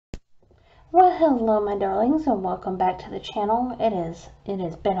Well, hello, my darlings, and welcome back to the channel. It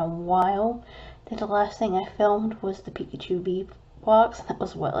has been a while. I think the last thing I filmed was the Pikachu V box. That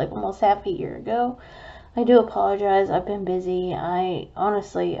was what, like almost half a year ago. I do apologize. I've been busy.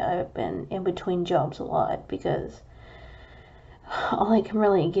 I've been in between jobs a lot because all I can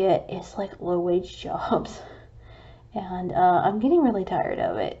really get is like low wage jobs, and I'm getting really tired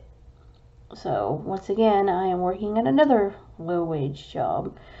of it. So once again, I am working at another low wage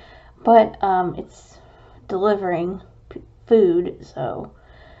job. But it's delivering food, so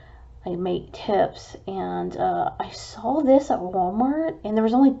I make tips. And I saw this at Walmart, and there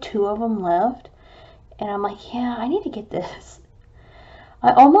was only 2 of them left. And I'm like, yeah, I need to get this.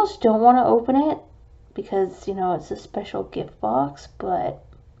 I almost don't want to open it because, you know, it's a special gift box, but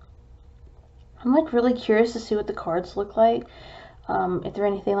I'm like really curious to see what the cards look like. If they're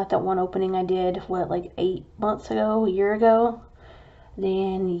anything like that one opening I did, what, like 8 months ago, a year ago.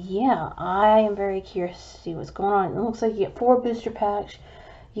 Then yeah, I am very curious to see what's going on. It looks like you get 4 booster packs.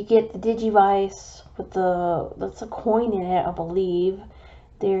 You get the Digivice with that's a coin in it, I believe.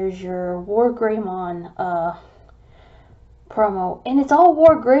 There's your War Greymon promo, and it's all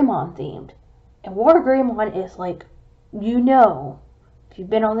War Greymon themed. And War Greymon is like, if you've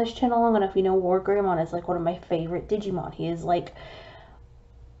been on this channel long enough, you know War Greymon is like one of my favorite Digimon. He is like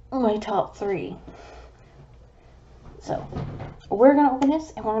my top 3. So, we're going to open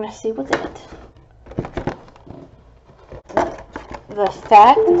this, and we're going to see what's in it. The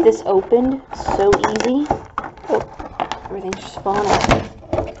fact that this opened so easy... Oh, everything's just falling out.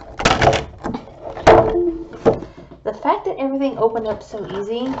 The fact that everything opened up so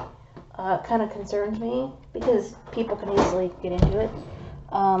easy kind of concerns me, because people can easily get into it.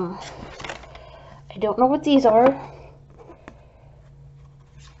 I don't know what these are.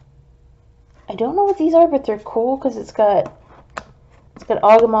 But they're cool because it's got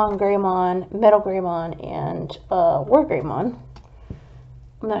Agumon, Greymon, Metal Greymon, and War Greymon.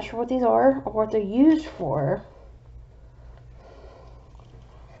 I'm not sure what these are or what they're used for.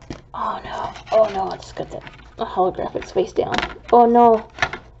 Oh no, I just got the holographic face down. Oh no,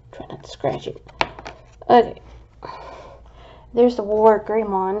 try not to scratch it. Okay, there's the War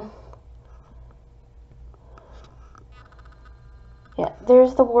Greymon. Yeah,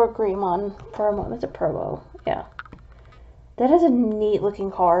 there's the War Greymon promo. That's a promo. Yeah. That is a neat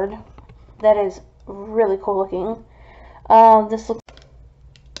looking card. That is really cool looking. This looks...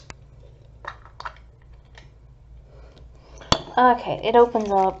 Okay, it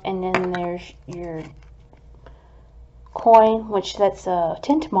opens up, and then there's your coin, which that's a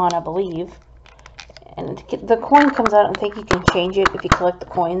Tintamon, I believe. And the coin comes out, and I think you can change it if you collect the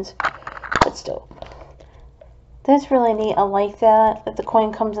coins. But still. That's really neat. I like that the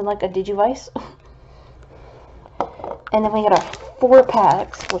coin comes in like a Digivice. And then we got our 4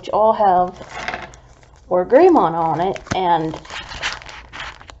 packs, which all have War Greymon on it. And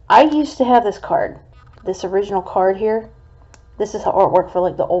I used to have this card, this original card here. This is the artwork for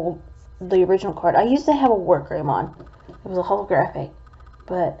like the original card. I used to have a War Greymon. It was a holographic,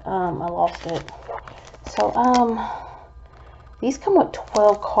 but I lost it. So these come with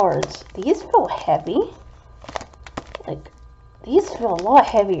 12 cards. These feel heavy. Like, these feel a lot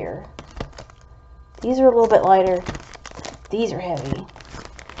heavier. These are a little bit lighter. These are heavy.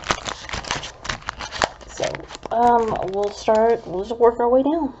 So, we'll just work our way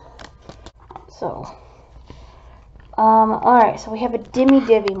down. So, alright, so we have a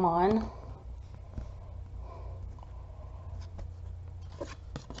Digimon,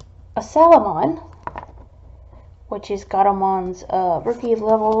 a Salamon, which is Gatomon's rookie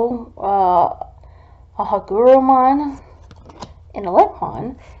level, a Hagurumon, and a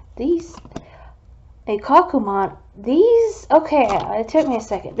Lepmon. A Kakumon. Okay, it took me a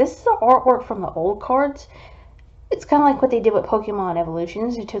second. This is the artwork from the old cards. It's kind of like what they did with Pokemon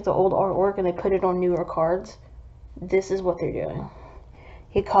Evolutions. They took the old artwork and they put it on newer cards. This is what they're doing.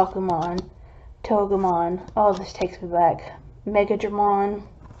 Hikakumon, Togemon. Oh, this takes me back. Megadramon,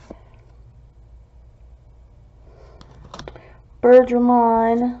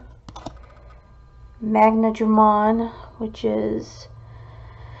 Birdramon, Magnadramon, which is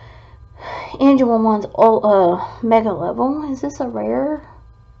Angelomon's mega level. Is this a rare?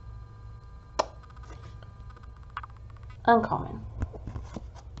 Uncommon.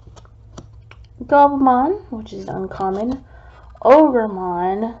 Gobblemon, which is uncommon.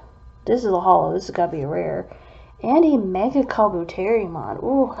 Ogremon. This is a holo. This has got to be a rare. And a Mega Kabuterimon.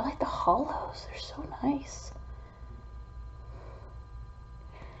 Ooh, I like the holos. They're so nice.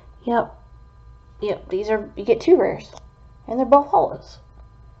 Yep, these are, you get 2 rares. And they're both holos.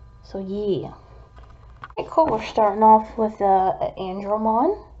 So yeah. Okay, cool. We're starting off with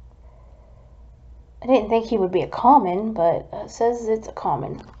Andromon. I didn't think he would be a common, but it says it's a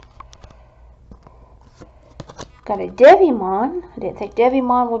common. Got a Digimon. I didn't think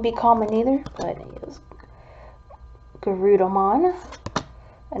Digimon would be common either, but he is. Garudamon.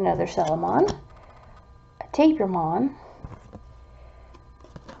 Another Salamon. A Tapirmon.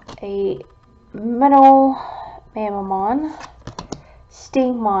 A Metal Mamamon.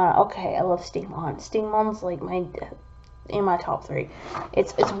 Stingmon. Okay, I love Stingmon. Stingmon's like in my top 3.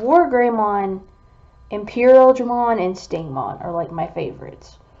 It's Wargreymon, Imperial Dramon, and Stingmon are like my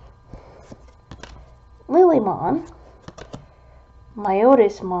favorites. Lilymon.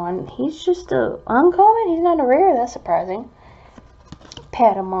 Myotismon. He's just a uncommon. He's not a rare. That's surprising.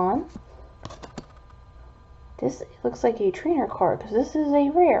 Patamon. This looks like a trainer card because this is a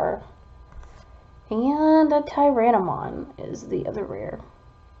rare. And a Tyrannomon is the other rare.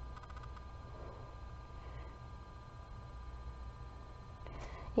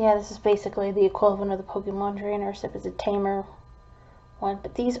 Yeah, this is basically the equivalent of the Pokemon trainer, except it's a tamer one.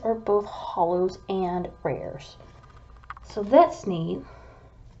 But these are both holos and rares. So that's neat.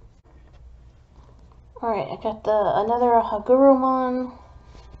 Alright, I got another Hagurumon.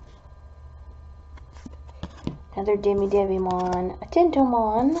 Another Devimon. A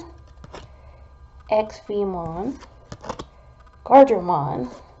Tentomon. XVmon.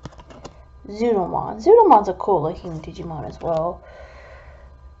 Gardramon. Zudomon. Zudomon's a cool looking Digimon as well.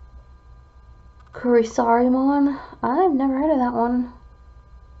 Kurisarimon. I've never heard of that one.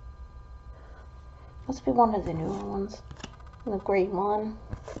 Must be one of the newer ones. The Greymon.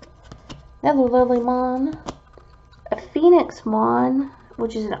 Another Lilymon. A Phoenixmon,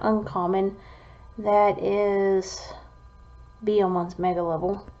 which is an uncommon. That is Biomon's mega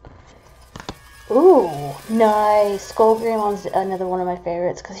level. Ooh, nice. Skullgreymon's another one of my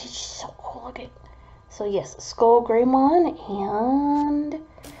favorites because he's just so cool looking. So yes, Skullgreymon and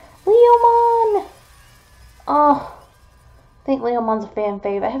Leomon. Oh, I think Leomon's a fan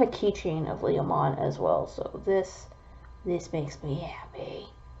fave. I have a keychain of Leomon as well, so this makes me happy.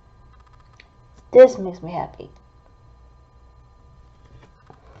 This makes me happy.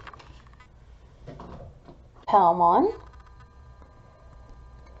 Palmon.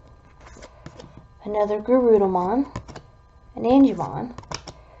 Another Garudamon. An Angemon.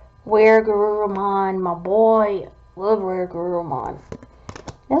 Rare Garurumon, my boy. Love Rare Garurumon.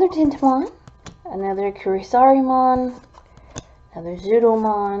 Another Tentomon. Another Kurisarimon. Another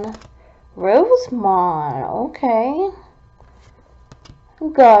Zudomon. Rosemon. Okay.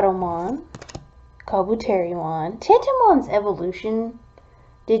 Gatomon. Kabuterimon. Tentomon's evolution,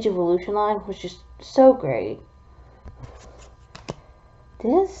 Digivolution line was just so great.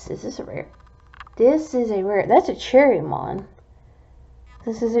 Is this a rare? This is a rare. That's a Cherrymon.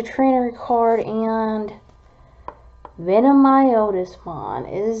 This is a trainer card, and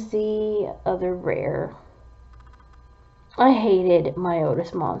Venomyotismon is the other rare. I hated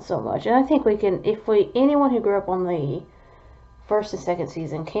Myotismon so much, and I think we can, anyone who grew up on the first and second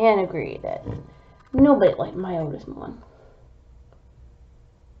season can agree that nobody liked Myotismon.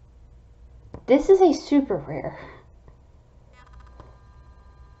 This is a super rare.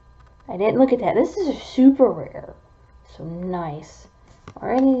 I didn't look at that. This is a super rare. So nice.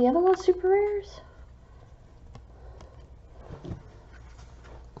 Are any of the other ones super rares?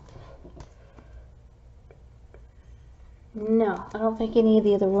 No, I don't think any of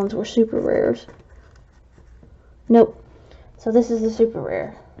the other ones were super rares. Nope. So this is the super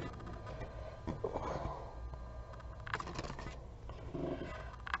rare.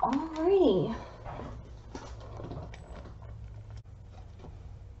 Alrighty.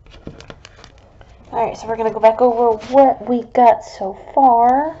 Alright, so we're going to go back over what we got so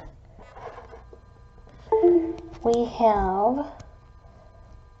far. We have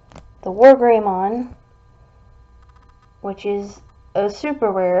the Wargreymon, which is a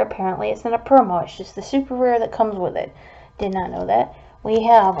super rare. Apparently it's not a promo, it's just the super rare that comes with it. Did not know that. We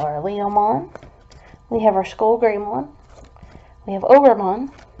have our Leomon. We have our Skullgreymon. We have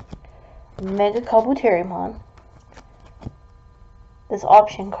Ogremon. Mega Kabuterimon. This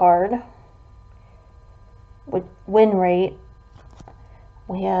option card with win rate.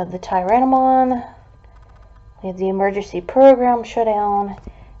 We have the Tyrannomon. We have the emergency program shutdown.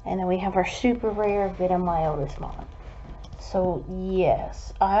 And then we have our super rare Venomyotismon. So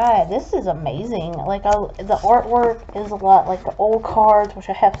yes, this is amazing. Like the artwork is a lot like the old cards, which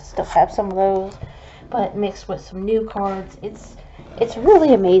I still have some of those, but mixed with some new cards. It's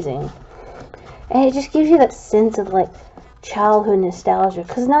really amazing, and it just gives you that sense of like childhood nostalgia.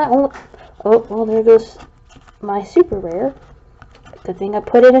 Cause not only, oh well, there goes my super rare. Good thing I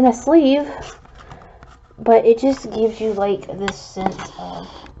put it in a sleeve. But it just gives you like this sense of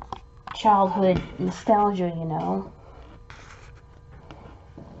childhood nostalgia, you know.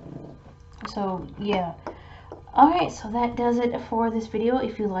 So, yeah. Alright, so that does it for this video.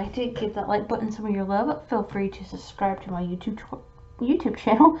 If you liked it, give that like button some of your love. Feel free to subscribe to my YouTube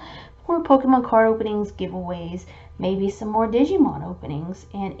channel for Pokemon card openings, giveaways, maybe some more Digimon openings,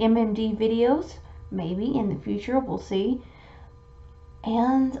 and MMD videos, maybe in the future, we'll see.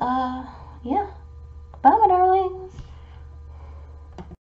 And, yeah. Bye, my darlings.